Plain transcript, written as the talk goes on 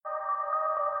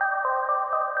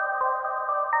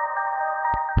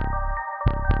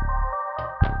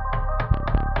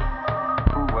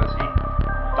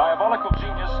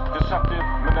deceptive,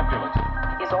 manipulative.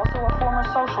 He's also a former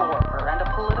social worker and a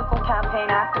political campaign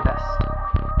activist.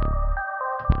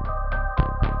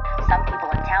 Some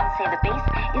people in town say the base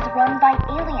is run by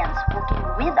aliens working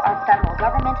with our federal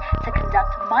government to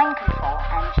conduct mind control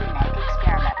and genetic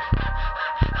experiments.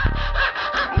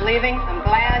 I'm leaving. I'm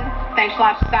glad. Thanks a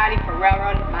lot, society, for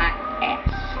railroading my ass.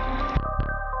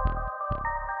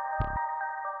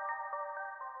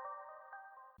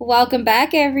 Welcome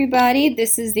back, everybody.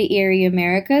 This is the Eerie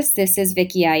Americas. This is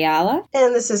Vicky Ayala.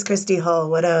 And this is Christy Hull.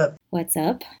 What up? What's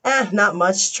up? Not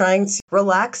much. Trying to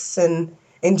relax and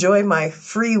enjoy my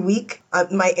free week.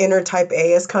 My inner type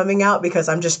A is coming out because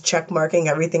I'm just check marking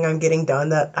everything I'm getting done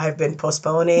that I've been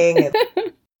postponing and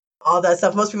all that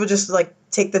stuff. Most people just like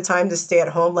take the time to stay at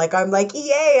home. Like I'm like,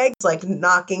 yay! I was like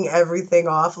knocking everything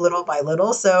off little by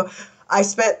little. So I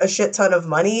spent a shit ton of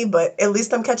money, but at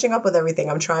least I'm catching up with everything.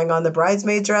 I'm trying on the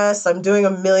bridesmaid dress. I'm doing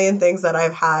a million things that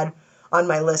I've had on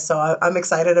my list. So I'm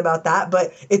excited about that.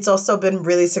 But it's also been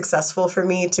really successful for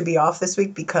me to be off this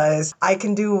week because I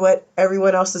can do what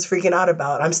everyone else is freaking out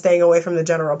about. I'm staying away from the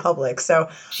general public. So,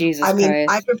 Jesus I mean,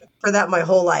 Christ. I've been for that my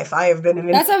whole life. I have been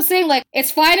That's what I'm saying. Like,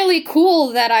 it's finally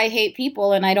cool that I hate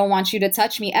people and I don't want you to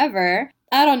touch me ever.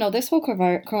 I don't know, this whole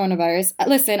coronavirus.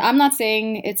 Listen, I'm not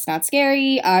saying it's not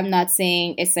scary. I'm not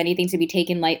saying it's anything to be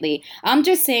taken lightly. I'm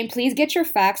just saying, please get your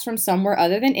facts from somewhere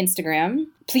other than Instagram.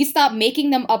 Please stop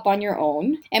making them up on your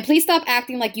own. And please stop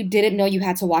acting like you didn't know you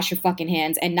had to wash your fucking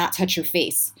hands and not touch your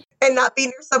face. And not be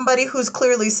near somebody who's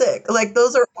clearly sick. Like,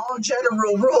 those are all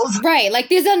general rules. Right, like,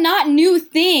 these are not new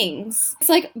things. It's,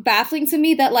 like, baffling to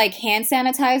me that, like, hand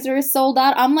sanitizer is sold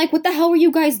out. I'm like, what the hell were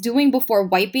you guys doing before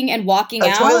wiping and walking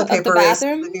out Toilet of the paper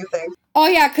bathroom? is the new thing. Oh,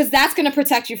 yeah, because that's going to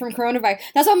protect you from coronavirus.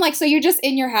 That's why I'm like, so you're just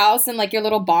in your house and, like, your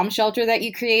little bomb shelter that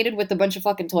you created with a bunch of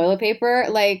fucking toilet paper,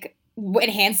 like, and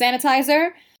hand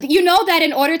sanitizer? You know that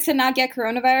in order to not get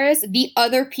coronavirus, the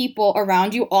other people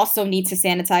around you also need to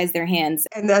sanitize their hands.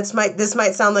 And this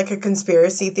might sound like a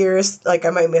conspiracy theorist, like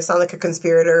I might sound like a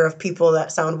conspirator of people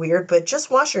that sound weird, but just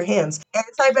wash your hands.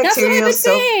 Antibacterial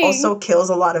soap also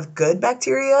kills a lot of good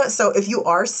bacteria. So if you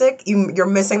are sick, you're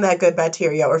missing that good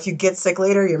bacteria. Or if you get sick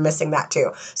later, you're missing that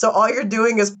too. So all you're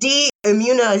doing is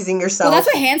immunizing yourself. Well,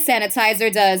 that's what hand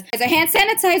sanitizer does. A hand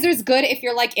sanitizer is good if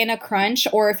you're like in a crunch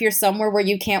or if you're somewhere where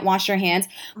you can't wash your hands.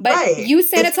 But right. You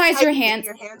sanitize your hands.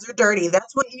 Your hands are dirty.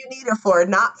 That's what you need it for,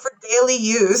 not for daily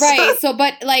use. Right. So,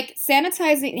 but like hand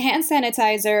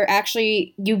sanitizer,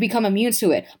 actually, you become immune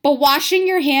to it. But washing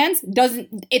your hands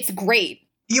doesn't. It's great.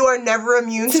 You are never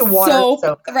immune to water.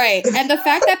 Soap. Right. And the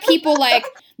fact that people like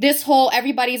this whole,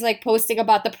 everybody's like posting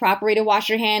about the proper way to wash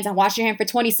your hands and wash your hand for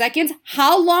 20 seconds.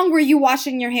 How long were you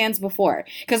washing your hands before?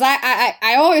 Because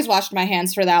I always washed my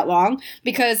hands for that long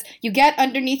because you get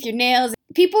underneath your nails.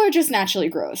 People are just naturally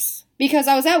gross. Because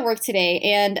I was at work today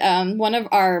and one of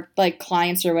our like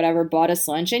clients or whatever bought us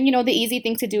lunch. And, you know, the easy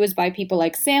thing to do is buy people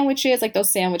like sandwiches, like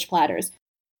those sandwich platters.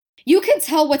 You can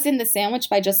tell what's in the sandwich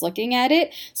by just looking at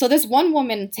it. So this one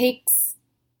woman takes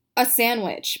a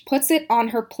sandwich, puts it on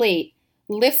her plate,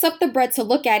 lifts up the bread to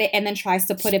look at it, and then tries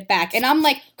to put it back. And I'm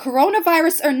like,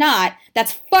 coronavirus or not,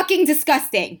 that's fucking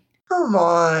disgusting. Come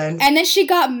on. And then she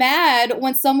got mad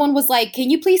when someone was like,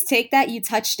 can you please take that? You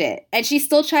touched it. And she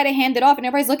still tried to hand it off. And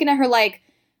everybody's looking at her like,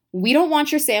 we don't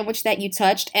want your sandwich that you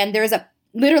touched. And there's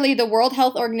literally, the World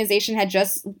Health Organization had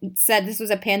just said this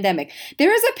was a pandemic.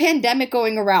 There is a pandemic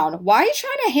going around. Why are you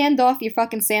trying to hand off your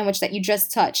fucking sandwich that you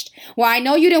just touched? Well, I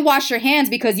know you didn't wash your hands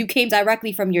because you came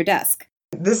directly from your desk.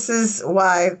 This is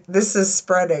why this is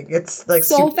spreading. It's like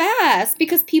so fast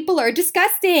because people are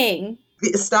disgusting.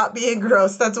 Stop being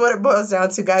gross. That's what it boils down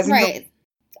to, guys. Right.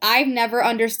 I've never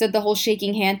understood the whole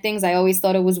shaking hand things. I always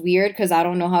thought it was weird because I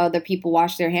don't know how other people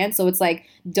wash their hands. So it's like,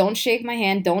 don't shake my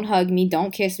hand, don't hug me,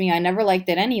 don't kiss me. I never liked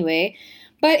it anyway.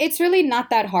 But it's really not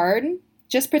that hard.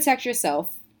 Just protect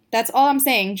yourself. That's all I'm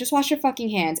saying. Just wash your fucking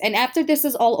hands. And after this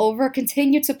is all over,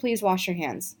 continue to please wash your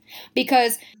hands.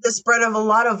 Because the spread of a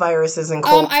lot of viruses and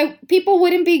cold. People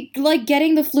wouldn't be like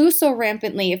getting the flu so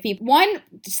rampantly if people, one,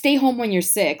 stay home when you're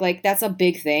sick. Like that's a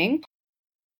big thing.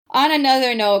 On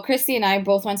another note, Christy and I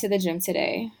both went to the gym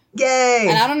today. Yay!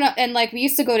 And I don't know, and like we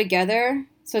used to go together,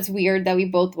 so it's weird that we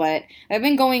both went. I've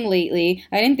been going lately.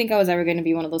 I didn't think I was ever going to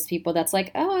be one of those people that's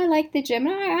like, oh, I like the gym.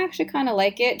 No, I actually kind of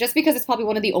like it, just because it's probably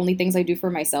one of the only things I do for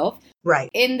myself. Right.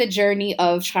 In the journey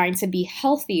of trying to be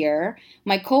healthier,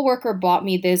 my coworker bought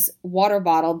me this water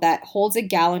bottle that holds a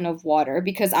gallon of water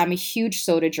because I'm a huge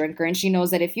soda drinker, and she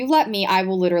knows that if you let me, I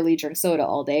will literally drink soda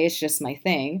all day. It's just my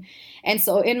thing. And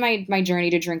so in my journey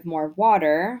to drink more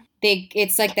water,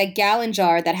 it's like that gallon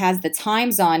jar that has the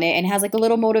times on it and has like a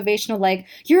little motivational, like,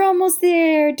 you're almost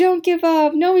there, don't give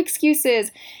up, no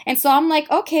excuses. And so I'm like,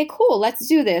 okay, cool, let's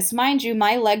do this. Mind you,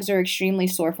 my legs are extremely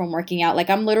sore from working out. Like,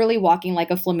 I'm literally walking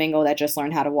like a flamingo that just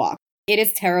learned how to walk. It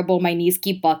is terrible. My knees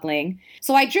keep buckling.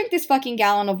 So I drink this fucking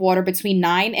gallon of water between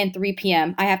 9 and 3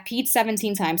 p.m. I have peed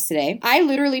 17 times today. I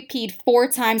literally peed 4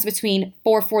 times between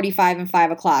 4:45 and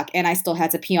 5 o'clock, and I still had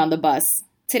to pee on the bus.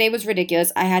 Today was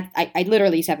ridiculous. I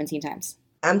literally 17 times.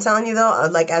 I'm telling you though,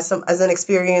 like as an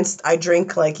experienced, I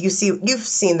drink, like you've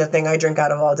seen the thing I drink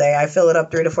out of all day. I fill it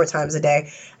up 3 to 4 times a day,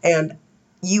 and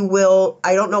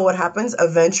I don't know what happens.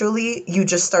 Eventually, you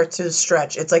just start to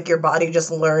stretch. It's like your body just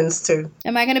learns to.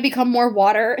 Am I going to become more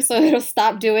water so it'll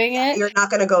stop doing it? You're not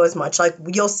going to go as much. Like,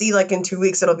 you'll see, like, in 2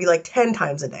 weeks, it'll be like 10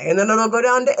 times a day, and then it'll go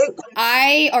down to 8.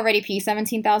 I already pee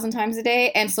 17,000 times a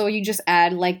day, and so you just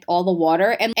add, like, all the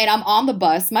water, and I'm on the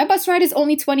bus. My bus ride is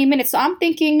only 20 minutes, so I'm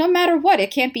thinking, no matter what,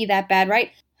 it can't be that bad, right?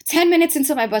 10 minutes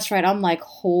into my bus ride, I'm like,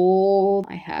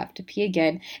 I have to pee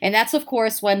again. And that's, of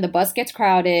course, when the bus gets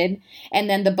crowded and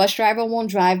then the bus driver won't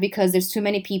drive because there's too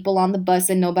many people on the bus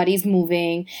and nobody's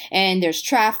moving and there's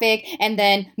traffic. And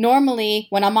then normally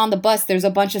when I'm on the bus, there's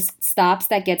a bunch of stops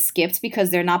that get skipped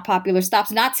because they're not popular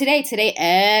stops. Not today. Today,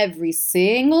 every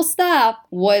single stop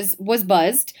was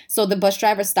buzzed. So the bus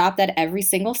driver stopped at every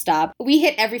single stop. We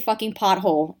hit every fucking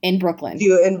pothole in Brooklyn.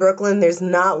 In Brooklyn, there's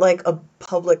not like a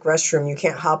public restroom. You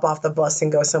can't hop off the bus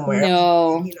and go somewhere.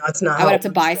 No. It's not. I would have to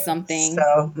buy something.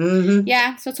 So,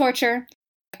 yeah, so torture.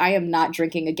 I am not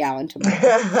drinking a gallon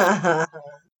tomorrow.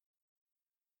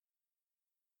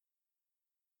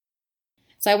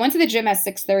 So I went to the gym at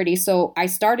 6:30. So I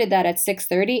started that at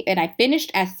 6:30 and I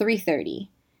finished at 3:30.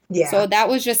 Yeah. So that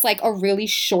was just like a really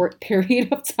short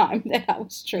period of time that I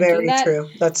was drinking. Very true.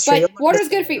 That's true. But water's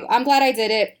good for you. I'm glad I did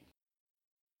it.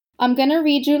 I'm going to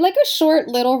read you like a short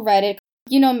little Reddit.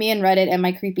 You know me and Reddit and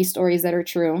my creepy stories that are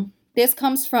true. This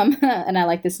comes from, and I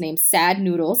like this name, Sad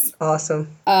Noodles. Awesome.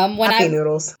 Happy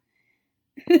Noodles.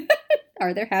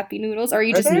 Are there happy noodles? Or are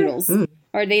you just noodles?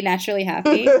 Are they naturally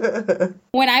happy?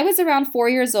 When I was around 4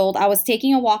 years old, I was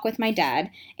taking a walk with my dad,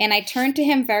 and I turned to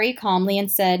him very calmly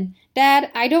and said,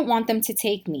 "Dad, I don't want them to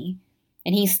take me."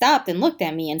 And he stopped and looked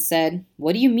at me and said,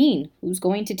 "What do you mean? Who's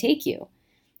going to take you?"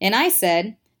 And I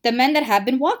said, "The men that have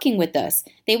been walking with us.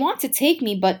 They want to take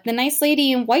me, but the nice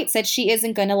lady in white said she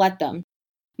isn't going to let them."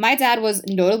 My dad was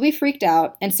notably freaked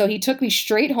out, and so he took me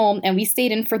straight home and we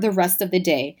stayed in for the rest of the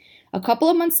day. A couple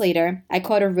of months later, I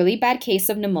caught a really bad case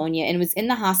of pneumonia and was in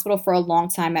the hospital for a long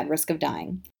time at risk of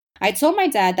dying. I told my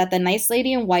dad that the nice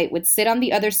lady in white would sit on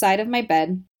the other side of my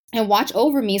bed and watch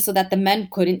over me so that the men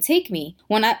couldn't take me.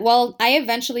 I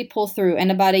eventually pulled through,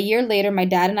 and about a year later, my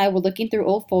dad and I were looking through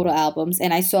old photo albums,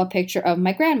 and I saw a picture of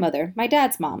my grandmother, my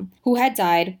dad's mom, who had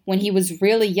died when he was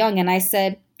really young, and I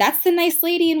said, "That's the nice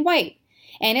lady in white."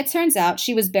 And it turns out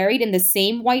she was buried in the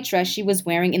same white dress she was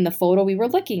wearing in the photo we were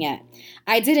looking at.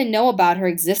 I didn't know about her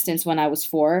existence when I was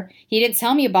 4. He didn't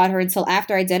tell me about her until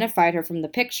after I identified her from the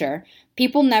picture.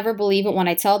 People never believe it when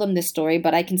I tell them this story,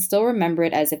 but I can still remember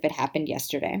it as if it happened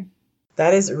yesterday.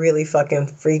 That is really fucking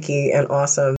freaky and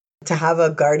awesome. To have a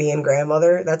guardian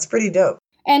grandmother, that's pretty dope.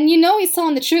 And he's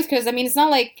telling the truth because, it's not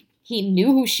like he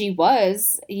knew who she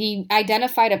was. He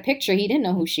identified a picture. He didn't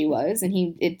know who she was.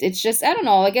 And it's just, I don't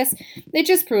know, I guess it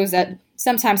just proves that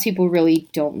sometimes people really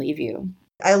don't leave you.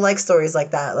 I like stories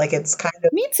like that. Like, it's kind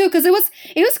of... Me too, because it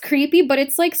was creepy, but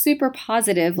it's like super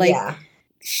positive. Like, yeah.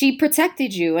 She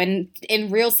protected you and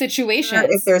in real situations.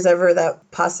 If there's ever that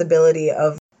possibility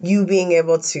of you being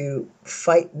able to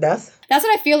fight death. That's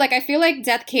what I feel like. I feel like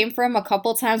death came from a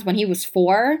couple times when he was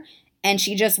 4 and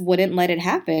she just wouldn't let it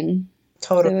happen.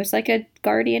 Totally. It was like a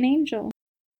guardian angel.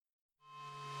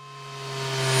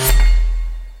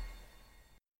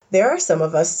 There are some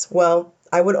of us, well,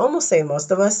 I would almost say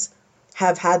most of us,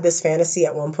 have had this fantasy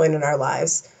at one point in our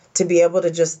lives to be able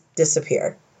to just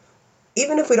disappear.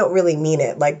 Even if we don't really mean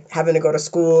it, like having to go to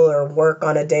school or work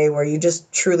on a day where you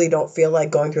just truly don't feel like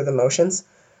going through the motions.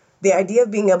 The idea of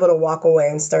being able to walk away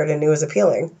and start anew is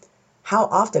appealing. How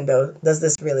often, though, does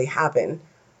this really happen?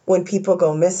 When people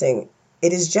go missing,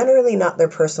 it is generally not their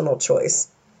personal choice.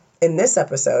 In this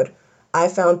episode, I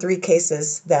found 3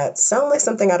 cases that sound like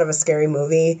something out of a scary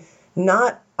movie,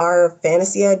 not our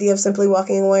fantasy idea of simply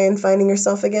walking away and finding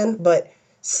yourself again, but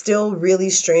still really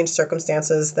strange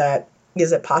circumstances that,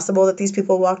 is it possible that these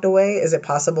people walked away? Is it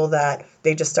possible that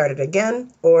they just started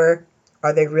again? Or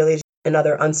are they really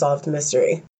another unsolved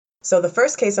mystery? So the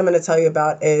first case I'm going to tell you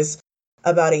about is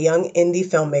about a young indie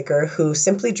filmmaker who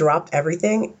simply dropped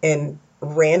everything and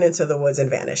ran into the woods and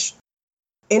vanished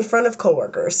in front of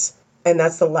coworkers. And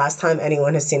that's the last time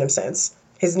anyone has seen him since.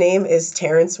 His name is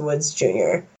Terrence Woods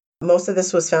Jr. Most of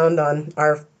this was found on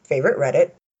our favorite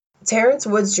Reddit. Terrence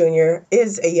Woods Jr.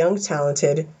 is a young,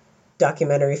 talented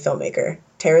documentary filmmaker.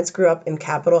 Terrence grew up in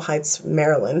Capitol Heights,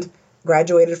 Maryland,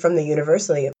 graduated from the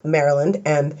University of Maryland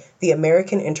and the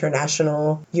American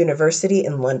International University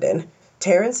in London.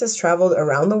 Terrence has traveled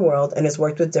around the world and has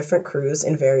worked with different crews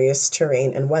in various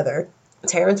terrain and weather.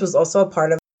 Terrence was also a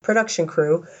part of the production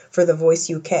crew for The Voice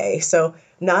UK, so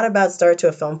not a bad start to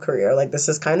a film career. Like, this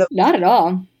is kind of Not at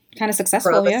all. Kind of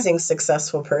successful, yeah. promising,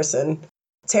 successful person.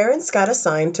 Terrence got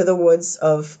assigned to the woods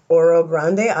of Oro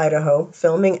Grande, Idaho,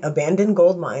 filming abandoned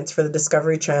gold mines for the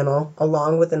Discovery Channel,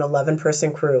 along with an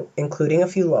 11-person crew, including a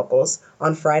few locals,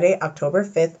 on Friday, October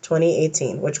 5th,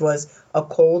 2018, which was a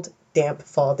cold, damp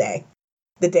fall day.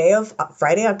 The day of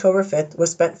Friday, October 5th,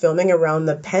 was spent filming around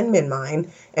the Penman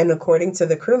mine, and according to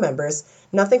the crew members,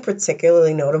 nothing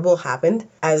particularly notable happened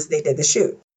as they did the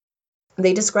shoot.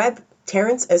 They described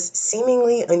Terrence as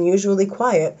seemingly unusually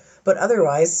quiet, but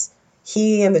otherwise,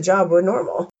 he and the job were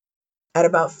normal. At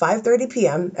about 5:30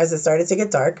 p.m., as it started to get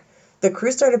dark, the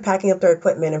crew started packing up their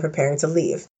equipment and preparing to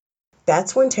leave.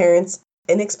 That's when Terrence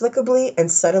inexplicably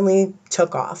and suddenly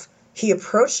took off. He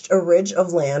approached a ridge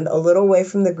of land a little away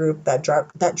from the group that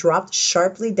dropped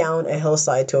sharply down a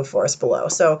hillside to a forest below.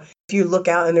 So if you look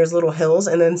out and there's little hills,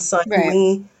 and then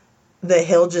suddenly the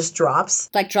hill just drops.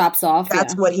 Like drops off.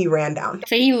 That's what he ran down.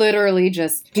 So he literally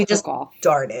just took off.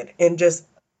 Darted and just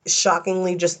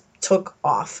shockingly just took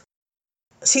off.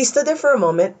 So he stood there for a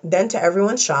moment, then to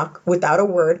everyone's shock, without a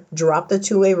word, dropped the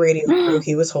two-way radio crew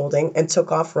he was holding and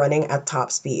took off running at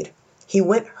top speed. He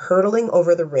went hurtling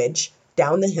over the ridge,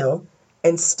 down the hill,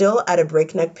 and still at a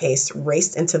breakneck pace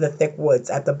raced into the thick woods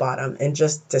at the bottom and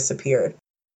just disappeared.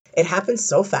 It happened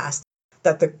so fast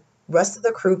that the rest of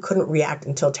the crew couldn't react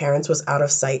until Terrence was out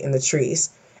of sight in the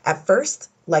trees. At first,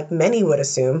 like many would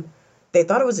assume, they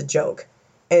thought it was a joke.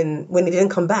 And when he didn't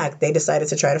come back, they decided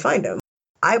to try to find him.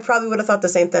 I probably would have thought the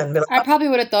same thing. Like, I probably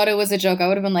would have thought it was a joke. I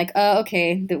would have been like,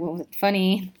 okay,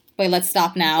 funny. But let's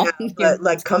stop now. Yeah, but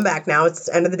like, come back now. It's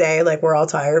the end of the day. Like, we're all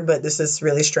tired, but this is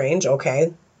really strange.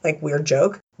 Okay. Like, weird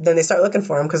joke. Then they start looking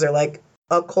for him because they're like,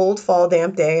 a cold fall,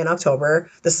 damp day in October.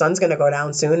 The sun's going to go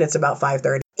down soon. It's about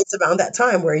 5:30. It's around that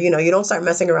time where, you don't start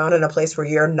messing around in a place where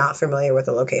you're not familiar with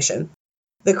the location.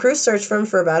 The crew searched for him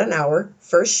for about an hour,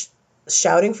 first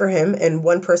shouting for him and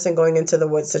one person going into the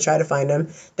woods to try to find him,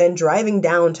 then driving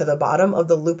down to the bottom of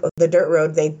the loop of the dirt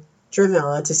road they'd driven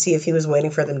on to see if he was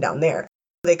waiting for them down there.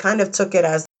 They kind of took it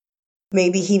as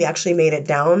maybe he actually made it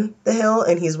down the hill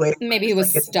and he's waiting. Maybe he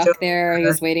was stuck there. He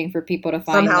was waiting for people to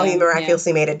find him. Somehow he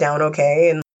miraculously made it down okay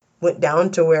and went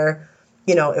down to where,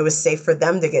 it was safe for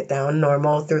them to get down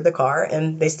normal through the car,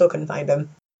 and they still couldn't find him.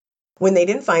 When they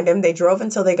didn't find him, they drove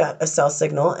until they got a cell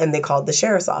signal and they called the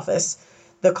sheriff's office.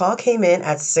 The call came in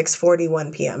at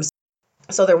 6:41 p.m.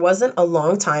 So there wasn't a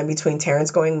long time between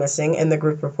Terrence going missing and the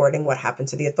group reporting what happened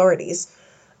to the authorities.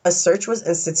 A search was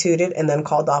instituted and then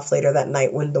called off later that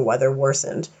night when the weather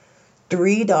worsened.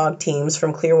 3 dog teams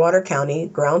from Clearwater County,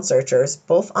 ground searchers,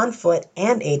 both on foot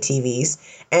and ATVs,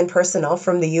 and personnel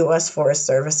from the U.S. Forest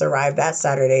Service arrived that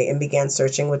Saturday and began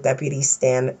searching with Deputy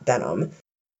Stan Denham.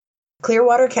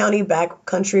 Clearwater County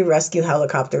backcountry rescue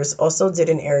helicopters also did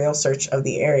an aerial search of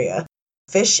the area.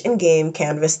 Fish and Game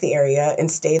canvassed the area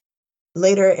and stayed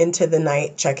later into the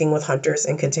night checking with hunters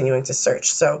and continuing to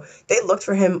search. So they looked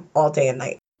for him all day and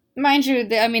night. Mind you,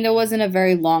 there wasn't a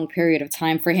very long period of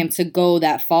time for him to go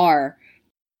that far.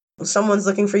 Someone's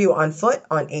looking for you on foot,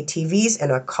 on ATVs, in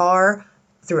a car,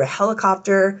 through a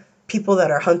helicopter. People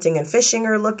that are hunting and fishing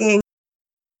are looking.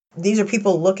 These are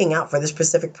people looking out for this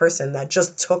specific person that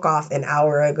just took off an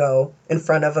hour ago in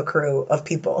front of a crew of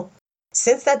people.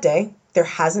 Since that day, there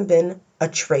hasn't been a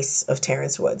trace of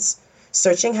Terrence Woods.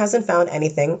 Searching hasn't found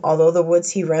anything, although the woods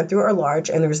he ran through are large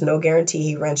and there's no guarantee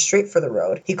he ran straight for the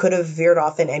road. He could have veered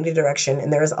off in any direction,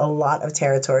 and there is a lot of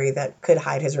territory that could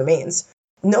hide his remains.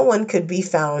 No one could be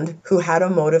found who had a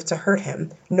motive to hurt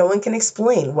him. No one can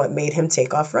explain what made him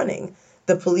take off running.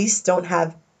 The police don't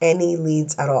have any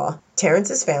leads at all.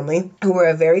 Terrence's family, who were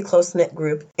a very close-knit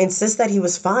group, insists that he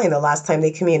was fine the last time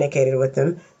they communicated with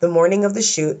him, the morning of the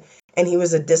shoot, and he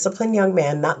was a disciplined young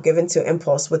man not given to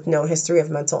impulse with no history of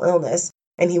mental illness,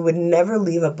 and he would never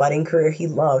leave a budding career he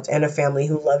loved and a family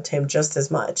who loved him just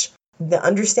as much. The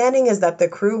understanding is that the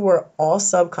crew were all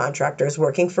subcontractors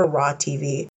working for Raw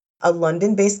TV, a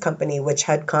London-based company which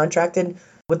had contracted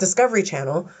with Discovery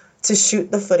Channel to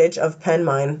shoot the footage of Penn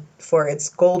Mine for its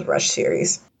Gold Rush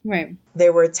series. Right.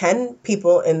 There were 10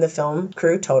 people in the film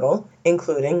crew total,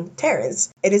 including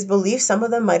Terrence. It is believed some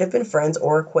of them might have been friends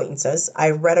or acquaintances. I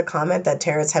read a comment that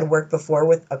Terrence had worked before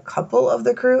with a couple of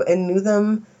the crew and knew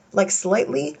them like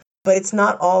slightly, but it's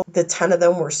not all the 10 of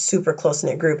them were super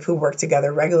close-knit group who worked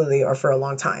together regularly or for a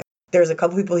long time. There's a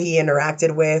couple people he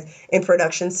interacted with. In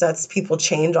production sets, people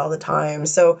change all the time.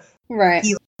 So Right.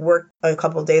 he worked a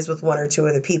couple days with one or two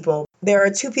of the people. There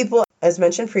are two people, as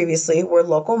mentioned previously, were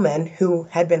local men who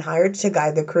had been hired to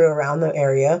guide the crew around the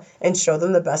area and show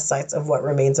them the best sites of what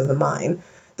remains of the mine.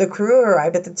 The crew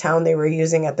arrived at the town they were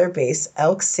using at their base,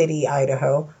 Elk City,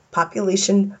 Idaho,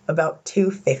 population about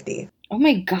 250. Oh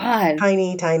my God.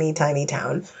 Tiny, tiny, tiny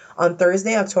town. On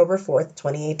Thursday, October 4th,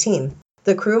 2018.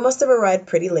 The crew must have arrived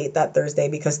pretty late that Thursday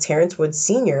because Terrence Woods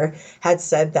Sr. had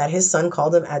said that his son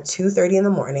called him at 2:30 in the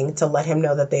morning to let him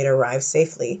know that they'd arrived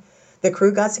safely. The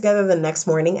crew got together the next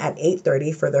morning at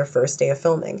 8:30 for their first day of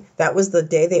filming. That was the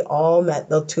day they all met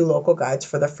the two local guides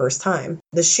for the first time.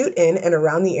 The shoot in and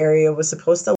around the area was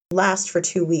supposed to last for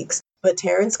 2 weeks, but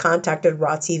Terrence contacted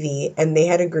Raw TV and they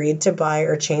had agreed to buy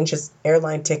or change his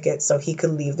airline ticket so he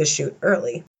could leave the shoot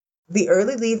early. The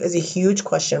early leave is a huge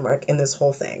question mark in this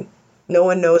whole thing. No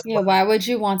one knows. Yeah, why would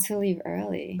you want to leave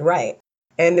early? Right.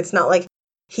 And it's not like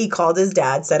he called his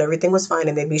dad, said everything was fine,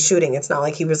 and they'd be shooting. It's not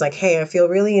like he was like, hey, I feel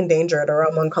really endangered or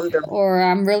I'm uncomfortable. Or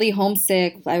I'm really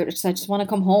homesick. I just want to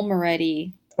come home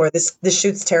already. Or this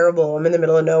shoot's terrible. I'm in the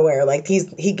middle of nowhere. Like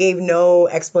he gave no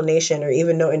explanation or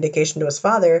even no indication to his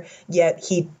father, yet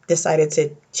he decided to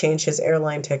change his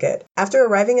airline ticket. After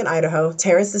arriving in Idaho,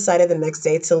 Terrence decided the next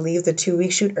day to leave the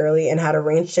 2-week shoot early and had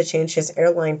arranged to change his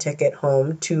airline ticket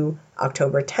home to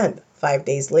October 10th, 5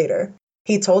 days later.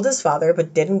 He told his father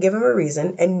but didn't give him a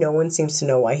reason, and no one seems to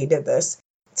know why he did this.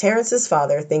 Terrence's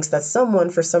father thinks that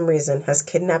someone, for some reason, has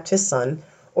kidnapped his son,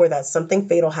 or that something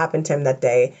fatal happened to him that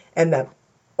day, and that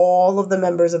all of the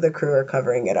members of the crew are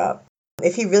covering it up.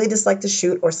 If he really disliked the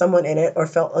shoot or someone in it or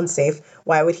felt unsafe,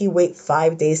 why would he wait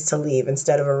 5 days to leave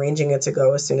instead of arranging it to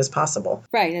go as soon as possible?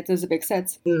 Right, that doesn't make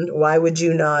sense. And why would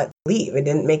you not leave? It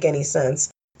didn't make any sense.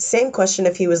 Same question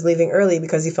if he was leaving early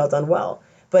because he felt unwell.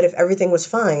 But if everything was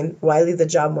fine, why leave the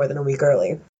job more than a week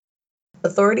early?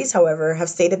 Authorities, however, have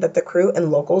stated that the crew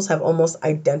and locals have almost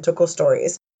identical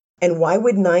stories. And why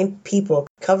would 9 people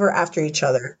cover after each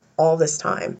other all this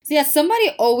time? So yeah,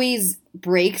 somebody always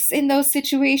breaks in those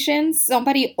situations.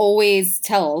 Somebody always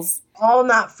tells. All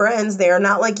not friends. They are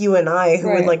not like you and I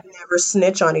who would like never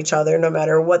snitch on each other no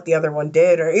matter what the other one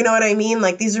did, or you know what I mean?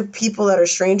 Like these are people that are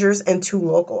strangers and 2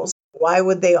 locals. Why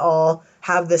would they all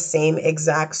have the same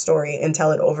exact story and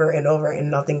tell it over and over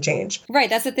and nothing changed? Right,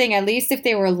 that's the thing. At least if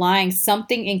they were lying,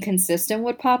 something inconsistent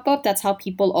would pop up. That's how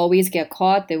people always get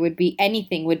caught. There would be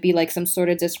anything, would be like some sort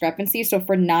of discrepancy. So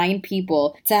for 9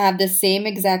 people to have the same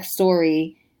exact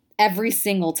story every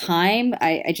single time,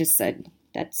 I just said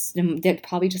they're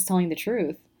probably just telling the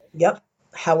truth. Yep.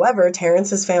 However,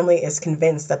 Terrence's family is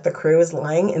convinced that the crew is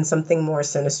lying and something more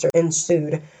sinister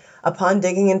ensued. Upon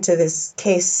digging into this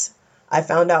case, I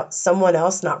found out someone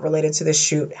else not related to the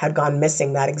shoot had gone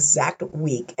missing that exact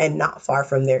week and not far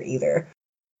from there either.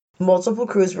 Multiple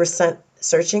crews were sent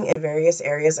searching in various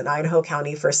areas in Idaho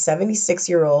County for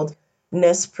 76-year-old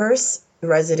Nez Perce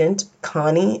resident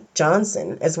Connie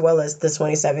Johnson, as well as the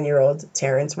 27-year-old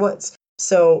Terrence Woods.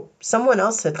 So someone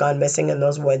else had gone missing in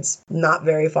those woods, not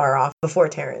very far off before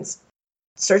Terrence.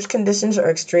 Search conditions are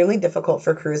extremely difficult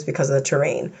for crews because of the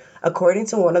terrain. According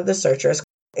to one of the searchers,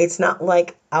 it's not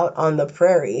like out on the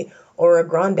prairie or a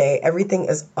grande. Everything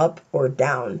is up or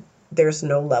down. There's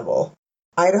no level.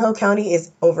 Idaho County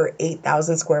is over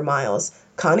 8,000 square miles.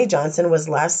 Connie Johnson was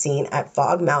last seen at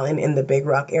Fog Mountain in the Big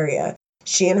Rock area.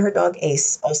 She and her dog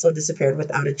Ace also disappeared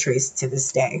without a trace to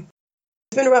this day.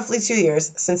 It's been roughly 2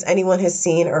 years since anyone has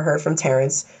seen or heard from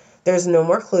Terrence. There's no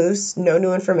more clues, no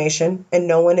new information, and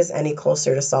no one is any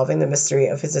closer to solving the mystery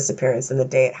of his disappearance than the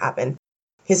day it happened.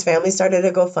 His family started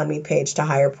a GoFundMe page to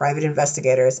hire private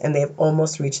investigators, and they've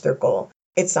almost reached their goal.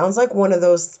 It sounds like one of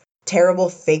those terrible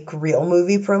fake real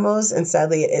movie promos, and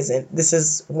sadly it isn't. This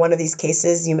is one of these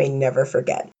cases you may never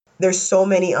forget. There's so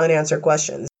many unanswered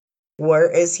questions. Where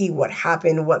is he? What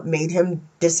happened? What made him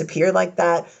disappear like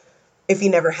that? If he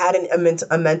never had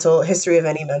a mental history of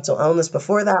any mental illness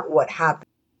before that, what happened?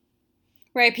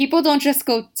 Right, people don't just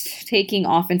go taking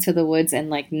off into the woods and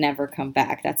like never come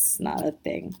back. That's not a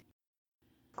thing.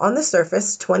 On the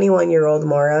surface, 21-year-old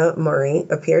Maura Murray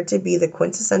appeared to be the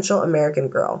quintessential American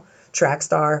girl, track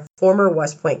star, former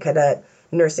West Point cadet,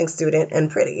 nursing student, and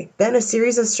pretty. Then a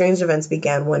series of strange events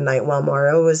began one night while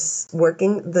Maura was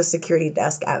working the security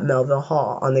desk at Melville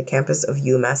Hall on the campus of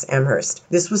UMass Amherst.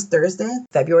 This was Thursday,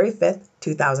 February 5th,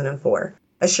 2004.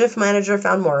 A shift manager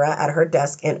found Maura at her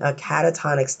desk in a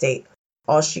catatonic state.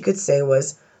 All she could say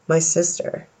was, "My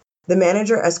sister." The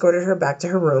manager escorted her back to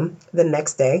her room. The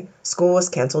next day, school was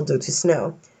canceled due to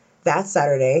snow. That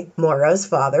Saturday, Maura's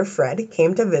father, Fred,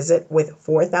 came to visit with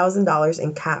 $4,000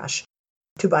 in cash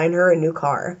to buy her a new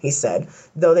car, he said,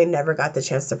 though they never got the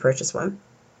chance to purchase one.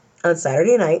 On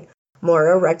Saturday night,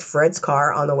 Maura wrecked Fred's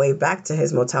car on the way back to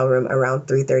his motel room around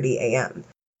 3:30 a.m.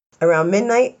 Around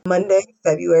midnight, Monday,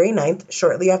 February 9th,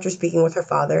 shortly after speaking with her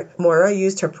father, Maura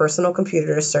used her personal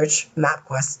computer to search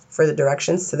MapQuest for the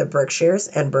directions to the Berkshires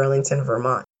and Burlington,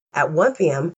 Vermont. At 1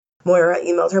 p.m., Moira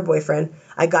emailed her boyfriend,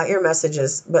 "I got your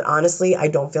messages, but honestly, I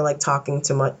don't feel like talking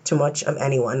too much of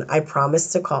anyone. I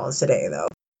promised to call today, though."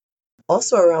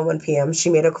 Also around 1 p.m., she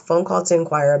made a phone call to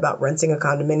inquire about renting a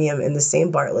condominium in the same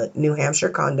Bartlett, New Hampshire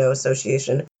condo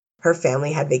association her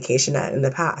family had vacationed at in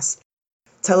the past.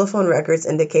 Telephone records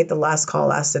indicate the last call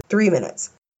lasted 3 minutes.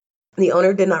 The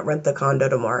owner did not rent the condo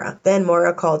to Maura. Then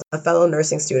Maura called a fellow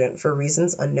nursing student for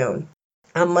reasons unknown.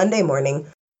 On Monday morning,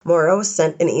 Maura was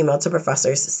sent an email to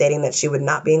professors stating that she would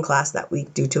not be in class that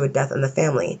week due to a death in the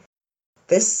family.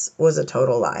 This was a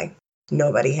total lie.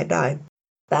 Nobody had died.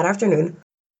 That afternoon,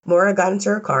 Maura got into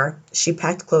her car. She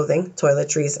packed clothing,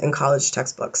 toiletries, and college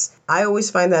textbooks. I always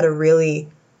find that a really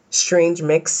strange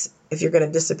mix if you're going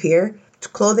to disappear.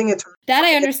 Clothing and that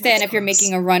I understand if you're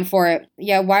making a run for it.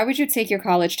 Yeah, why would you take your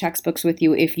college textbooks with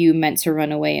you if you meant to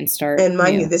run away and start? And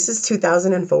mind you, this is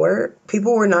 2004.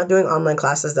 People were not doing online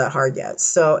classes that hard yet.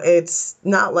 So it's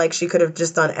not like she could have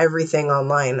just done everything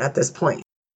online at this point.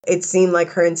 It seemed like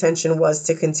her intention was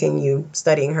to continue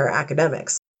studying her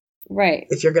academics. Right.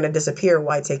 If you're going to disappear,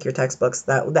 why take your textbooks?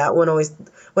 That one always,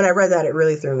 when I read that, it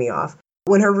really threw me off.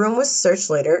 When her room was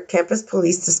searched later, campus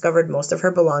police discovered most of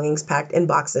her belongings packed in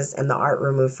boxes and the art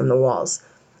removed from the walls.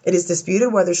 It is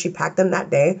disputed whether she packed them that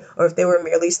day or if they were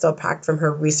merely still packed from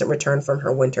her recent return from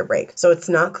her winter break. So it's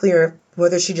not clear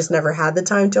whether she just never had the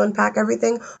time to unpack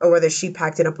everything or whether she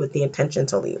packed it up with the intention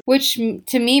to leave. Which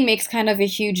to me makes kind of a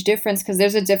huge difference because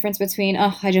there's a difference between,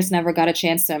 oh, I just never got a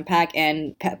chance to unpack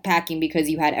and packing because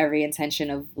you had every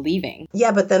intention of leaving.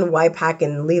 Yeah, but then why pack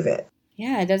and leave it?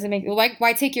 Yeah, it doesn't make, like,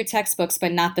 why take your textbooks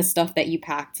but not the stuff that you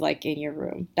packed, like, in your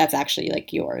room? That's actually,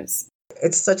 like, yours.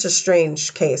 It's such a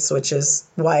strange case, which is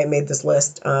why I made this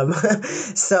list.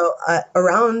 So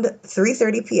around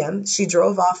 3:30 p.m., she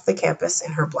drove off the campus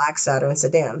in her black Saturn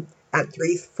sedan. At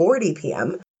 3:40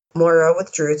 p.m., Maura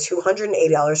withdrew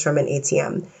 $280 from an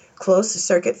ATM. Closed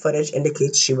circuit footage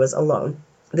indicates she was alone.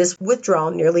 This withdrawal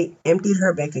nearly emptied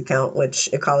her bank account, which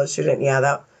a college student, yeah,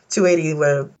 that 280 would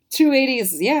have... 280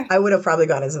 is, yeah. I would have probably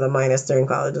gone into the minus during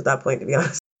college at that point, to be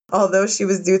honest. Although she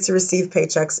was due to receive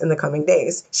paychecks in the coming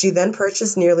days. She then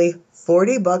purchased nearly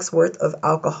 $40 worth of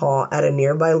alcohol at a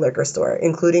nearby liquor store,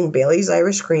 including Bailey's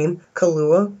Irish Cream,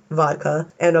 Kahlua vodka,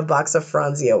 and a box of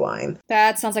Franzia wine.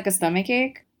 That sounds like a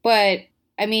stomachache, but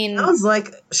I mean... Sounds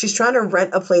like she's trying to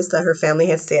rent a place that her family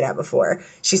had stayed at before.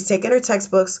 She's taken her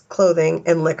textbooks, clothing,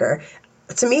 and liquor.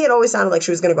 To me, it always sounded like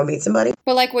she was going to go meet somebody.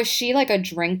 But, like, was she, like, a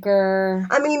drinker?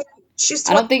 I mean... She's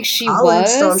I don't think she college,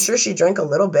 was. So I'm sure she drank a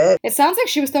little bit. It sounds like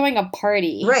she was throwing a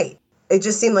party. Right. It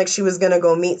just seemed like she was going to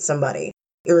go meet somebody.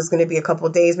 It was going to be a couple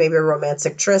of days, maybe a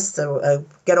romantic tryst, a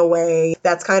getaway.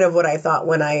 That's kind of what I thought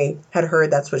when I had heard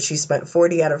that's what she spent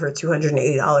 $40 out of her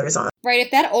 $280 on. Right.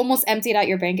 If that almost emptied out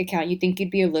your bank account, you'd think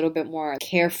you'd be a little bit more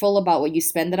careful about what you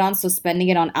spend it on. So spending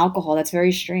it on alcohol, that's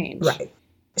very strange. Right.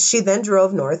 She then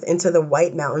drove north into the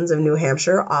White Mountains of New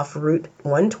Hampshire off Route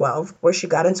 112, where she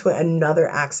got into another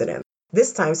accident.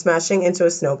 This time smashing into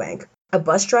a snowbank. A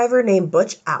bus driver named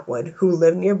Butch Atwood, who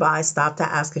lived nearby, stopped to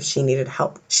ask if she needed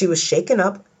help. She was shaken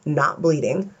up, not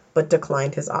bleeding, but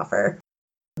declined his offer.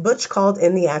 Butch called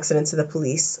in the accident to the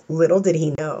police. Little did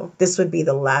he know this would be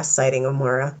the last sighting of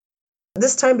Maura.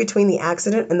 This time between the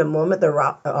accident and the moment the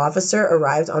officer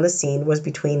arrived on the scene was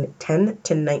between 10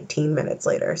 to 19 minutes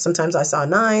later. Sometimes I saw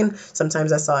 9,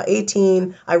 sometimes I saw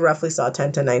 18. I roughly saw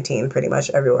 10 to 19 pretty much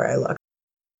everywhere I looked.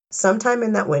 Sometime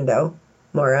in that window,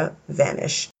 Maura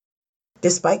vanished.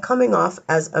 Despite coming off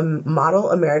as a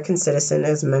model American citizen,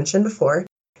 as mentioned before,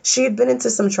 she had been into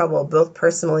some trouble both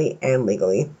personally and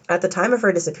legally. At the time of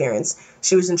her disappearance,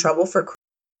 she was in trouble for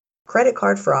credit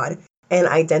card fraud and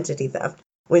identity theft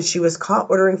when she was caught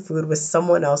ordering food with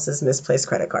someone else's misplaced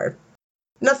credit card.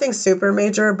 Nothing super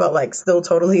major, but like still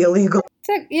totally illegal.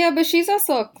 Yeah, but she's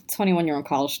also a 21-year-old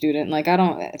college student. Like,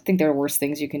 I think there are worse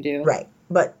things you can do. Right.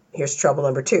 But here's trouble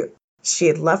number 2. She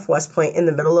had left West Point in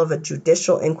the middle of a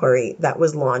judicial inquiry that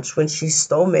was launched when she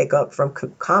stole makeup from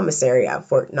commissary at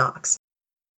Fort Knox.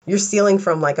 You're stealing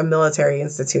from like a military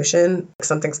institution.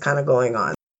 Something's kind of going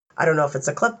on. I don't know if it's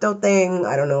a klepto thing.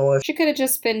 I don't know if... She could have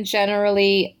just been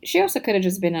she also could have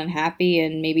just been unhappy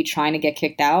and maybe trying to get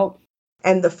kicked out.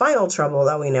 And the final trouble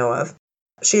that we know of,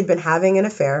 she had been having an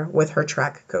affair with her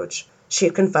track coach. She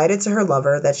had confided to her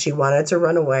lover that she wanted to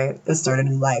run away and start a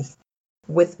new life.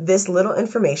 With this little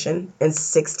information, and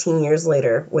 16 years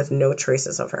later, with no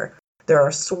traces of her, there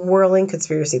are swirling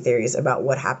conspiracy theories about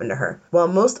what happened to her. While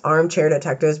most armchair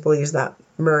detectives believe that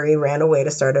Murray ran away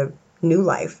to start a new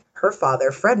life, her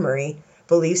father, Fred Murray,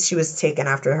 believes she was taken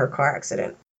after her car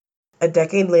accident. A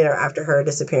decade later after her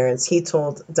disappearance, he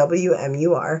told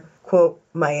WMUR, quote,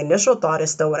 "My initial thought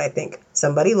is still what I think.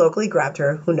 Somebody locally grabbed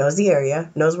her who knows the area,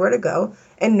 knows where to go,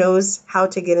 and knows how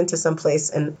to get into some place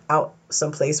and out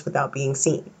someplace without being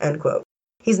seen," end quote.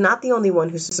 He's not the only one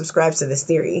who subscribes to this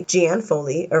theory. Jeanne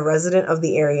Foley, a resident of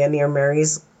the area near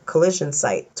Mary's collision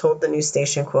site, told the news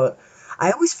station, quote,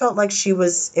 "I always felt like she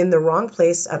was in the wrong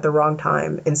place at the wrong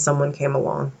time and someone came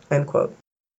along," end quote.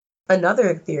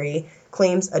 Another theory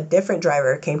claims a different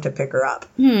driver came to pick her up.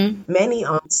 Many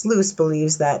on Sluice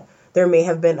believes that there may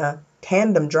have been a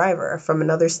tandem driver from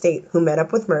another state who met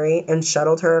up with Murray and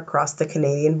shuttled her across the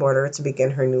Canadian border to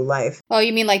begin her new life. Oh,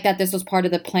 you mean like that this was part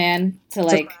of the plan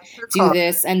to do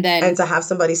this and then... And to have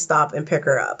somebody stop and pick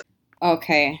her up.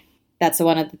 Okay. That's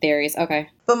one of the theories. Okay.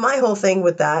 But my whole thing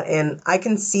with that, and I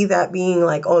can see that being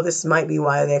like, oh, this might be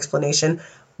why the explanation,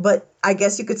 but I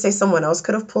guess you could say someone else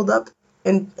could have pulled up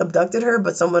and abducted her,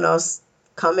 but someone else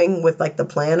coming with like the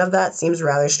plan of that seems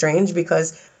rather strange,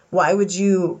 because why would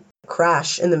you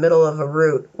crash in the middle of a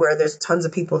route where there's tons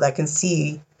of people that can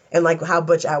see, and like how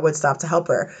Butch Atwood stopped to help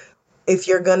her? If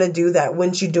you're going to do that,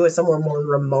 wouldn't you do it somewhere more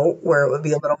remote where it would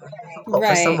be a little more difficult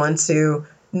for someone to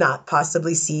not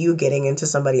possibly see you getting into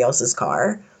somebody else's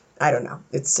car? I don't know.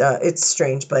 It's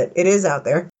strange, but it is out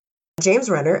there. James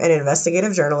Renner, an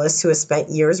investigative journalist who has spent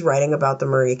years writing about the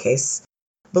Murray case,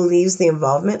 believes the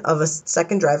involvement of a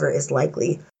second driver is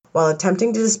likely. While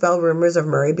attempting to dispel rumors of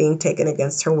Murray being taken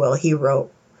against her will, he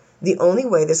wrote, "The only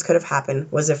way this could have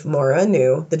happened was if Maura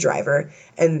knew the driver,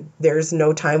 and there's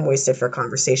no time wasted for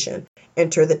conversation.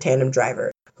 Enter the tandem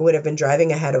driver, who would have been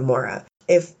driving ahead of Maura.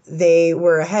 If they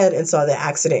were ahead and saw the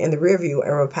accident in the rear view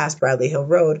and were past Bradley Hill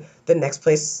Road, the next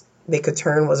place they could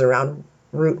turn was around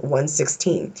Route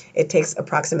 116. It takes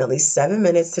approximately 7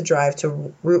 minutes to drive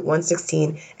to Route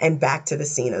 116 and back to the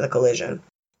scene of the collision."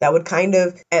 That would kind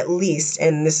of, at least,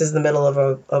 and this is the middle of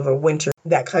a winter,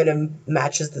 that kind of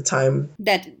matches the time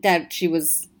that she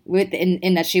was with,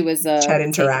 in that she was had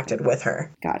interacted with her.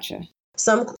 Gotcha.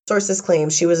 Some sources claim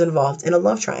she was involved in a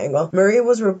love triangle. Murray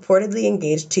was reportedly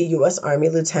engaged to U.S. Army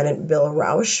Lieutenant Bill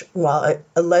Rausch while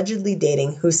allegedly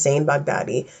dating Hussein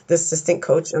Baghdadi, the assistant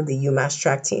coach of the UMass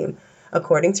track team.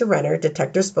 According to Renner,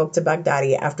 detectives spoke to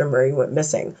Baghdadi after Murray went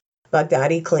missing.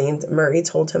 Baghdadi claimed Murray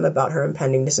told him about her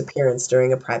impending disappearance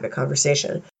during a private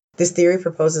conversation. This theory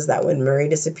proposes that when Murray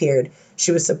disappeared,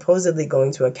 she was supposedly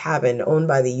going to a cabin owned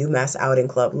by the UMass Outing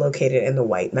Club located in the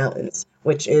White Mountains,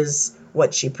 which is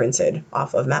what she printed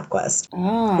off of MapQuest.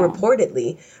 Oh.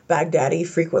 Reportedly, Baghdadi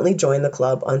frequently joined the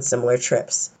club on similar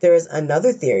trips. There is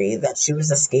another theory that she was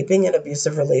escaping an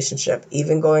abusive relationship,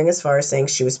 even going as far as saying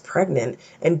she was pregnant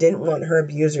and didn't want her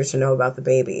abuser to know about the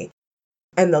baby.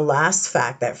 And the last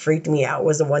fact that freaked me out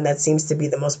was the one that seems to be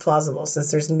the most plausible,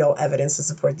 since there's no evidence to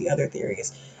support the other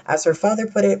theories. As her father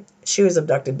put it, she was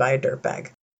abducted by a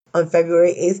dirtbag. On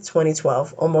February 8th,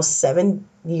 2012, almost 7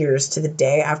 years to the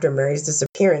day after Murray's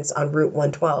disappearance on Route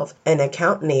 112, an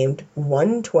account named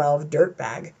 112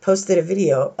 Dirtbag posted a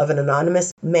video of an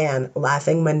anonymous man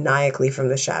laughing maniacally from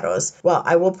the shadows. While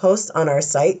I will post on our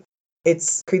site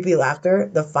its creepy laughter,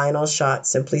 the final shot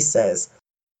simply says,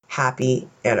 "Happy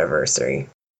anniversary."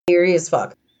 Eerie as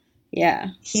fuck. Yeah.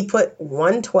 He put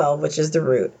 112, which is the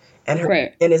route, and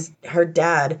her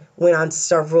dad went on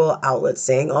several outlets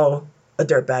saying, "Oh, a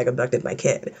dirtbag abducted my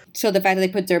kid." So the fact that they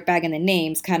put dirtbag in the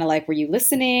name's kind of like, were you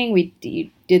listening? You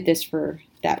did this for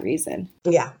that reason.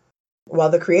 Yeah. While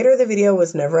the creator of the video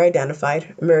was never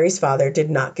identified, Murray's father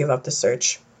did not give up the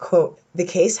search. Quote, "The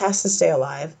case has to stay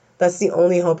alive. That's the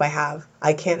only hope I have.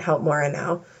 I can't help Maura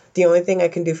now. The only thing I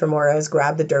can do for Maura is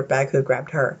grab the dirtbag who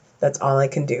grabbed her. That's all I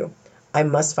can do. I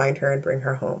must find her and bring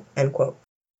her home." End quote.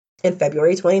 In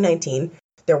February 2019,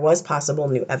 there was possible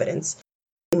new evidence.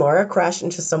 Maura crashed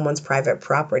into someone's private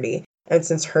property, and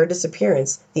since her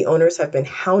disappearance, the owners have been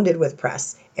hounded with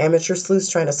press, amateur sleuths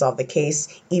trying to solve the case,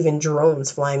 even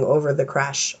drones flying over the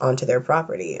crash onto their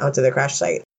property, onto the crash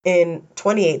site. In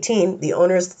 2018, the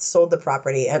owners sold the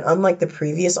property, and unlike the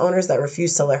previous owners that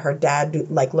refused to let her dad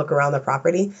look around the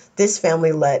property, this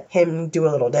family let him do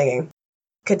a little digging.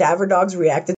 Cadaver dogs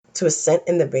reacted to a scent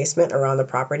in the basement around the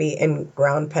property, and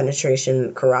ground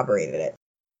penetration corroborated it.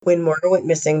 When Maura went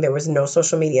missing, there was no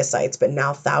social media sites, but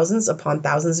now thousands upon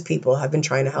thousands of people have been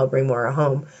trying to help bring Maura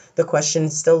home. The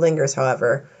question still lingers,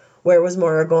 however. Where was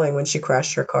Maura going when she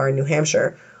crashed her car in New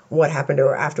Hampshire? What happened to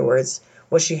her afterwards?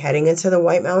 Was she heading into the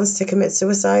White Mountains to commit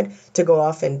suicide, to go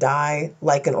off and die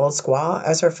like an old squaw,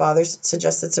 as her father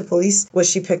suggested to police? Was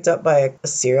she picked up by a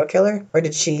serial killer? Or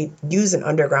did she use an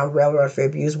underground railroad for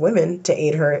abused women to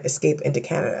aid her escape into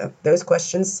Canada? Those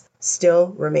questions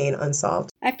still remain unsolved.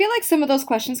 I feel like some of those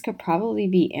questions could probably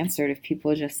be answered if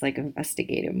people just like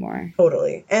investigated more.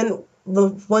 Totally. And the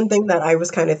one thing that I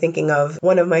was kind of thinking of,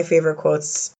 one of my favorite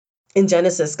quotes in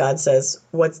Genesis, God says,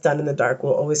 what's done in the dark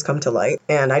will always come to light.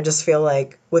 And I just feel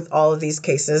like with all of these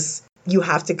cases, you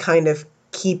have to kind of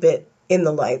keep it in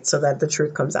the light so that the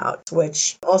truth comes out,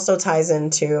 which also ties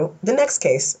into the next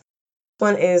case.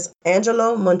 One is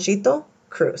Angelo Monchito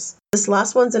Cruz. This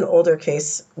last one's an older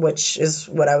case, which is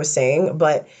what I was saying,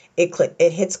 but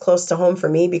it hits close to home for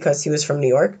me because he was from New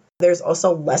York. There's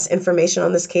also less information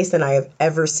on this case than I have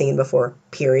ever seen before,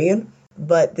 period.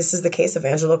 But this is the case of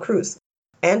Angelo Cruz.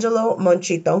 Angelo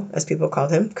Monchito, as people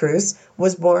called him, Cruz,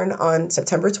 was born on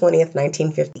September 20th,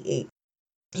 1958.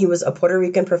 He was a Puerto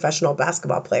Rican professional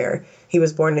basketball player. He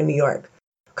was born in New York.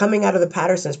 Coming out of the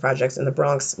Patterson's projects in the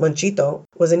Bronx, Monchito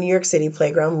was a New York City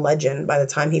playground legend by the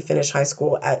time he finished high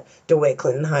school at DeWitt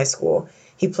Clinton High School.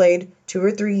 He played 2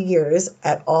 or 3 years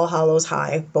at All Hallows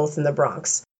High, both in the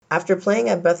Bronx. After playing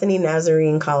at Bethany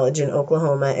Nazarene College in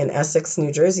Oklahoma and Essex,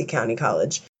 New Jersey County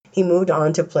College, he moved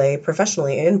on to play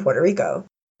professionally in Puerto Rico.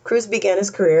 Cruz began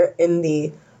his career in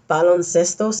the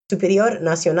Baloncesto Superior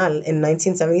Nacional in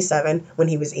 1977 when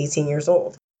he was 18 years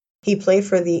old. He played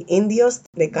for the Indios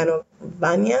de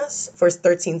Canovanas for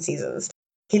 13 seasons.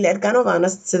 He led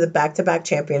Canovanas to the back-to-back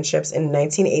championships in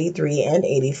 1983 and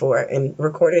 84 and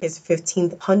recorded his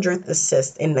 1,500th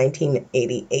assist in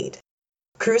 1988.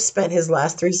 Cruz spent his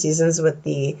last 3 seasons with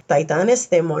the Titanes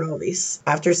de Morovis.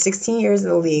 After 16 years in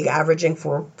the league, averaging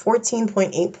for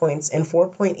 14.8 points and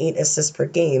 4.8 assists per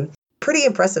game. Pretty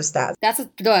impressive stats. That's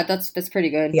good. That's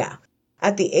pretty good. Yeah.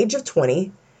 At the age of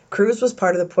 20, Cruz was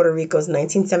part of the Puerto Rico's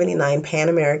 1979 Pan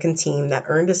American team that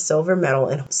earned a silver medal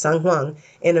in San Juan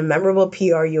in a memorable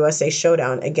PR USA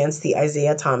showdown against the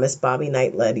Isaiah Thomas Bobby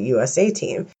Knight-led USA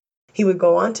team. He would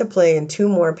go on to play in 2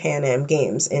 more Pan Am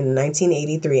games in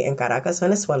 1983 in Caracas,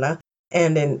 Venezuela,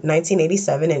 and in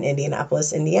 1987 in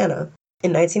Indianapolis, Indiana.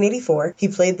 In 1984, he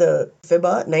played the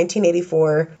FIBA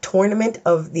 1984 Tournament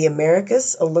of the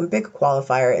Americas Olympic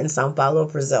qualifier in Sao Paulo,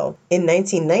 Brazil. In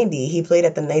 1990, he played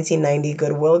at the 1990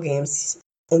 Goodwill Games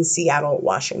in Seattle,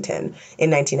 Washington.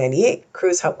 In 1998,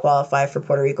 Cruz helped qualify for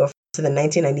Puerto Rico to the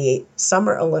 1998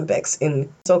 Summer Olympics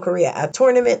in Seoul, Korea, at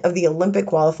Tournament of the Olympic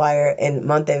qualifier in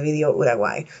Montevideo,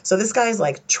 Uruguay. So this guy's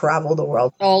like traveled the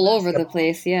world. All over the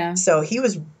place, yeah. So he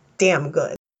was damn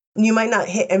good. You might not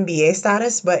hit NBA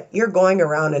status, but you're going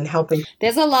around and helping.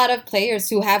 There's a lot of players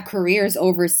who have careers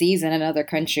overseas and in other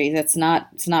countries. It's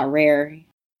not rare.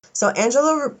 So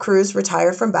Angelo Cruz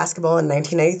retired from basketball in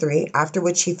 1993, after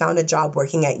which he found a job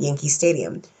working at Yankee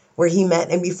Stadium, where he met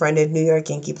and befriended New York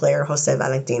Yankee player Jose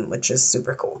Valentin, which is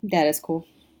super cool. That is cool.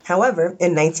 However,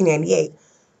 in 1998,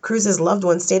 Cruz's loved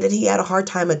one stated he had a hard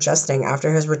time adjusting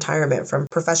after his retirement from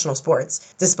professional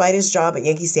sports. Despite his job at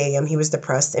Yankee Stadium, he was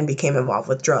depressed and became involved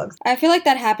with drugs. I feel like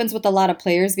that happens with a lot of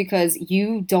players because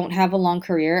you don't have a long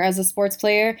career as a sports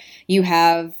player. You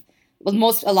have a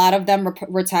lot of them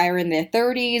retire in their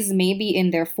 30s, maybe in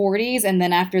their 40s, and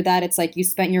then after that, it's like you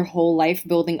spent your whole life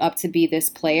building up to be this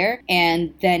player,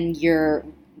 and then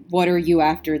what are you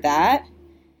after that?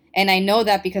 And I know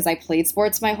that because I played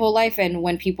sports my whole life, and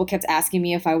when people kept asking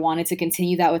me if I wanted to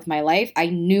continue that with my life, I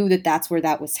knew that that's where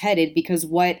that was headed because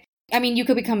you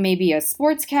could become maybe a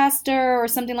sportscaster or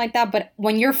something like that, but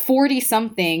when you're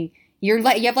 40-something, you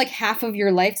have like half of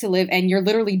your life to live, and you're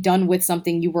literally done with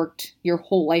something you worked your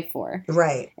whole life for.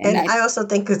 Right. And I also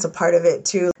think it's a part of it,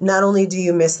 too. Not only do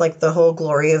you miss like the whole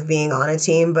glory of being on a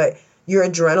team, but your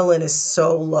adrenaline is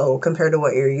so low compared to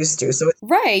what you're used to. So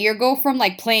right, you go from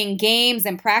like playing games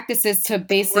and practices to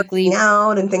basically working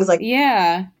out and things like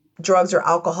drugs or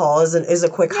alcohol is a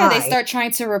quick high. Yeah, they start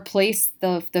trying to replace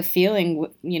the feeling,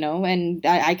 and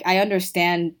I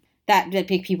understand that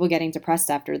people getting depressed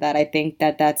after that. I think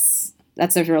that's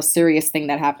a real serious thing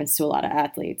that happens to a lot of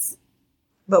athletes.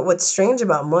 But what's strange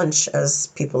about Munch, as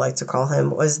people like to call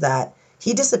him, was that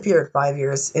he disappeared 5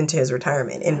 years into his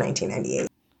retirement in 1998.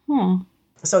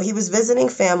 So he was visiting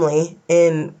family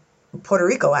in Puerto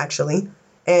Rico, actually,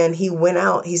 and he went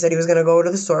out. He said he was going to go to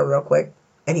the store real quick,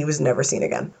 and he was never seen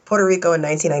again. Puerto Rico in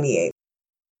 1998.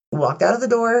 Walked out of the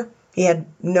door, He had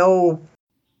no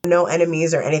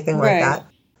enemies or anything like Right. that.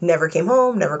 Never came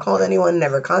home, never called anyone,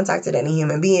 never contacted any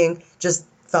human being, just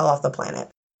fell off the planet.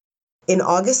 In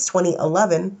August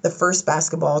 2011, the first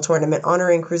basketball tournament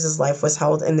honoring Cruz's life was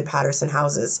held in the Patterson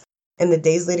houses. In the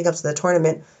days leading up to the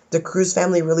tournament, the Cruz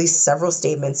family released several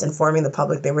statements informing the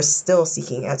public they were still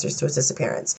seeking answers to his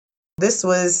disappearance. This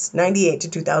was 98 to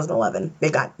 2011. They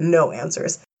got no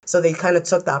answers. So they kind of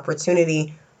took the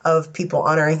opportunity of people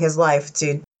honoring his life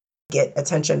to get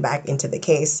attention back into the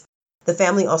case. The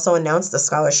family also announced a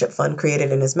scholarship fund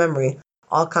created in his memory.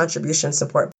 All contributions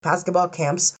support basketball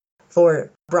camps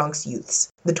for Bronx youths.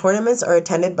 The tournaments are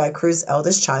attended by Cruz's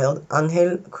eldest child,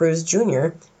 Angel Cruz Jr.,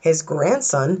 his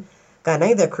grandson,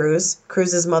 Ganaida Cruz,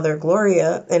 Cruz's mother,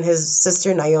 Gloria, and his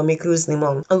sister, Naomi Cruz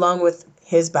Limon, along with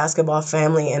his basketball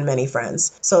family and many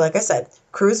friends. So like I said,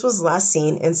 Cruz was last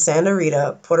seen in Santa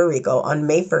Rita, Puerto Rico on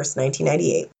May 1st,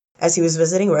 1998, as he was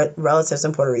visiting relatives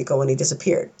in Puerto Rico when he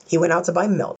disappeared. He went out to buy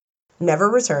milk, never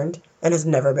returned, and has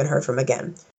never been heard from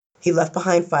again. He left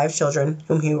behind 5 children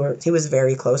whom he was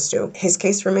very close to. His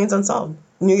case remains unsolved.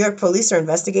 New York police are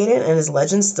investigating, and his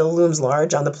legend still looms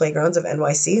large on the playgrounds of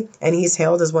NYC, and he's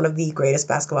hailed as one of the greatest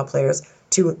basketball players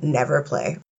to never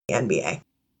play the NBA.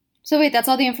 So wait, that's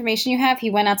all the information you have?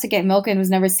 He went out to get milk and was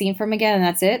never seen from again, and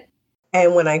that's it?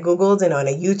 And when I Googled and on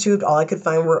a YouTube, all I could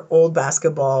find were old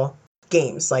basketball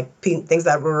games, like things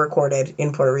that were recorded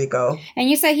in Puerto Rico. And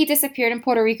you said he disappeared in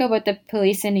Puerto Rico, but the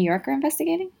police in New York are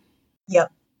investigating?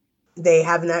 Yep. They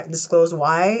have not disclosed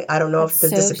why. I don't know if the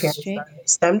disappearance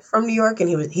stemmed from New York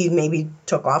and he maybe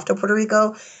took off to Puerto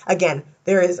Rico. Again,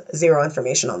 there is zero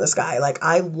information on this guy. Like,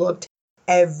 I looked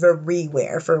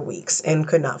everywhere for weeks and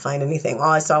could not find anything.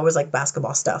 All I saw was like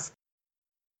basketball stuff.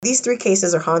 These 3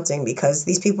 cases are haunting because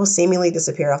these people seemingly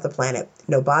disappeared off the planet.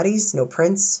 No bodies, no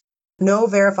prints, no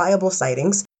verifiable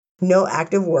sightings, no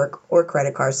active work or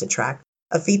credit cards to track.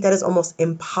 A feat that is almost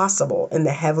impossible in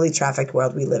the heavily trafficked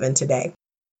world we live in today.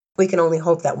 We can only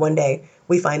hope that one day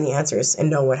we find the answers and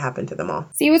know what happened to them all.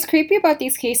 See, what's creepy about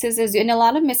these cases is in a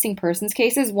lot of missing persons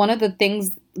cases, one of the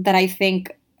things that I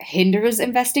think hinders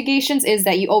investigations is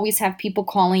that you always have people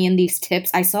calling in these tips.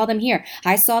 I saw them here.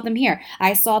 I saw them here.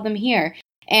 I saw them here.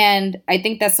 And I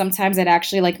think that sometimes it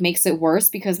actually like makes it worse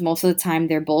because most of the time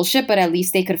they're bullshit, but at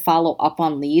least they could follow up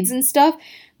on leads and stuff.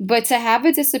 But to have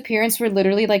a disappearance where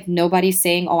literally like nobody's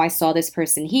saying, oh, I saw this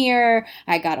person here,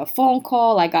 I got a phone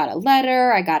call, I got a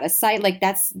letter, I got a site, like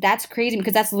that's crazy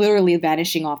because that's literally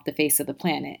vanishing off the face of the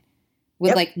planet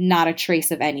with like not a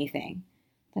trace of anything.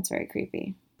 That's very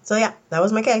creepy. So yeah, that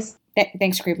was my case.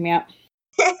 Thanks for creeping me out.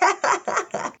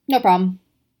 No problem.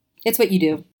 It's what you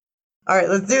do. All right,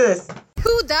 let's do this.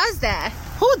 Who does that?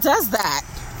 Who does that?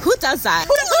 Who does that?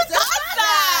 Who does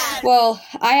that? Well,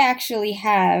 I actually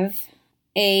have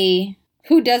a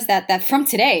who does that from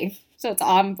today. So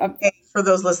it's for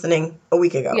those listening a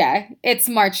week ago. Yeah, it's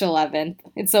March 11th.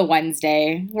 It's a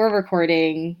Wednesday. We're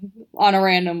recording on a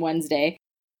random Wednesday.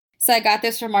 So I got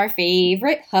this from our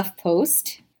favorite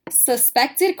HuffPost.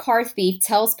 Suspected car thief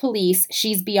tells police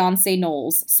she's Beyonce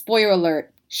Knowles. Spoiler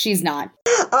alert, she's not.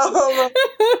 Oh,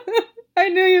 I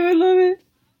knew you would love it.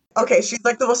 Okay, she's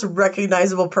like the most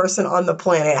recognizable person on the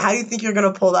planet. How do you think you're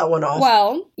going to pull that one off?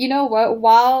 Well, you know what?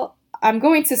 While I'm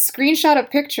going to screenshot a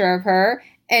picture of her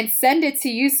and send it to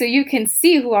you so you can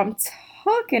see who I'm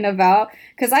talking about,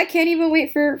 because I can't even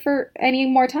wait for any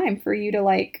more time for you to,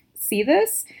 like, see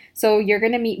this. So you're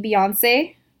going to meet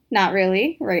Beyonce. Not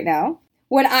really, right now.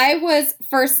 When I was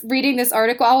first reading this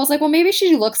article, I was like, well, maybe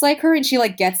she looks like her, and she,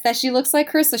 like, gets that she looks like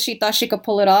her, so she thought she could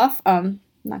pull it off.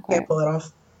 Not quite. Can't pull it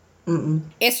off. Mm-mm.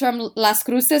 It's from Las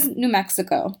Cruces, New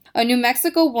Mexico. A New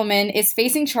Mexico woman is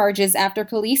facing charges after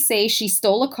police say she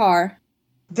stole a car.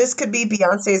 This could be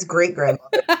Beyonce's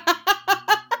great-grandmother.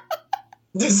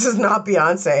 This is not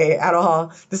Beyonce at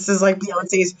all. This is like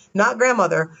Beyonce's, not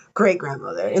grandmother,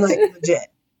 great-grandmother. And like, legit.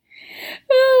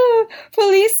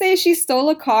 Police say she stole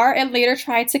a car and later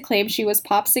tried to claim she was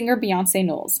pop singer Beyonce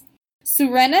Knowles.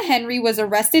 Surena Henry was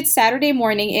arrested Saturday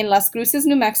morning in Las Cruces,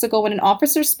 New Mexico, when an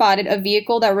officer spotted a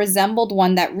vehicle that resembled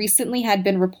one that recently had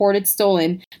been reported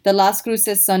stolen, the Las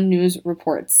Cruces Sun News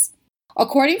reports.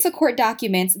 According to court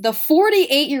documents, the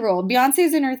 48-year-old,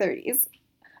 Beyonce's in her 30s,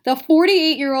 the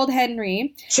 48-year-old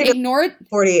Henry ignored...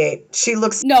 48. She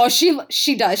looks... No,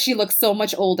 she does. She looks so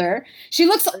much older. She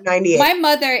looks... 98. My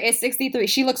mother is 63.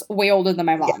 She looks way older than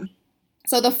my mom. Yeah.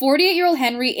 So the 48-year-old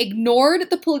Henry ignored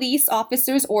the police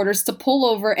officer's orders to pull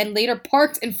over and later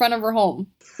parked in front of her home,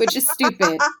 which is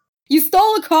stupid. You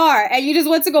stole a car and you just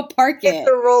went to go park it.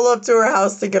 To roll up to her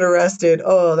house to get arrested.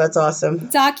 Oh, that's awesome.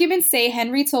 Documents say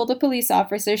Henry told a police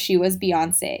officer she was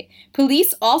Beyonce.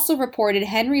 Police also reported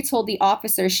Henry told the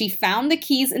officer she found the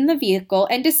keys in the vehicle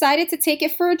and decided to take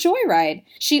it for a joyride.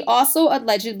 She also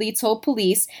allegedly told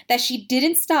police that she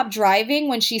didn't stop driving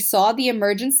when she saw the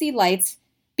emergency lights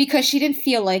because she didn't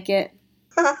feel like it.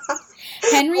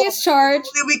 Henry is charged.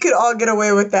 We could all get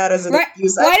away with that as an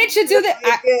excuse. Why did you do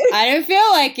that? I didn't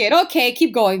feel like it. Okay,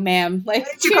 keep going, ma'am. Like,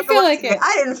 she didn't feel like it.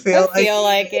 I didn't feel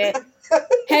like it.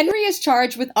 Henry is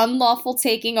charged with unlawful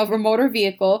taking of a motor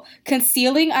vehicle,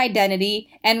 concealing identity,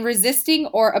 and resisting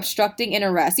or obstructing an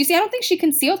arrest. You see, I don't think she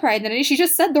concealed her identity. She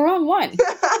just said the wrong one.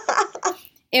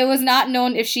 It was not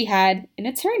known if she had an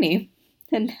attorney.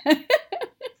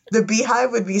 The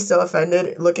Beehive would be so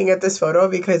offended looking at this photo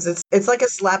because it's like a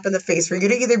slap in the face for you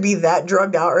to either be that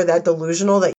drugged out or that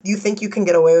delusional that you think you can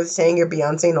get away with saying you're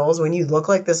Beyonce Knowles when you look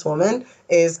like this woman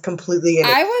is completely...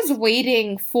 I was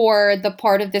waiting for the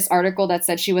part of this article that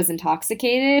said she was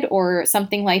intoxicated or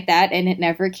something like that, and it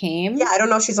never came. Yeah, I don't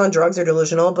know if she's on drugs or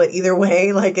delusional, but either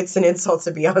way, like, it's an insult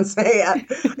to Beyonce.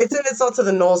 It's an insult to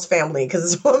the Knowles family because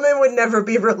this woman would never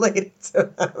be related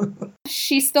to them.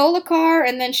 She stole a car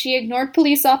and then she ignored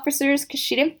police officers because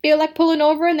she didn't feel like pulling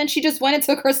over, and then she just went and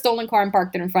took her stolen car and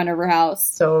parked it in front of her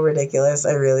house. So ridiculous.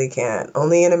 I really can't.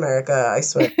 Only in America, I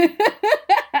swear.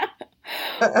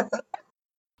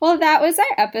 Well, that was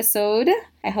our episode.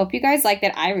 I hope you guys liked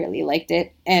it. I really liked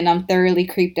it. And I'm thoroughly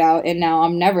creeped out. And now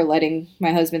I'm never letting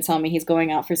my husband tell me he's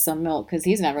going out for some milk because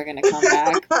he's never going to come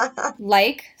back.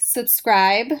 Like,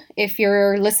 subscribe. If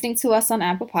you're listening to us on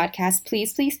Apple Podcasts,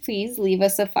 please, please, please leave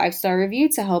us a 5-star review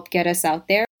to help get us out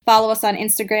there. Follow us on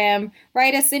Instagram.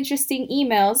 Write us interesting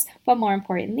emails. But more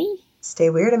importantly,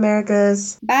 stay weird,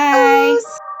 Americas. Bye.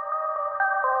 Bye.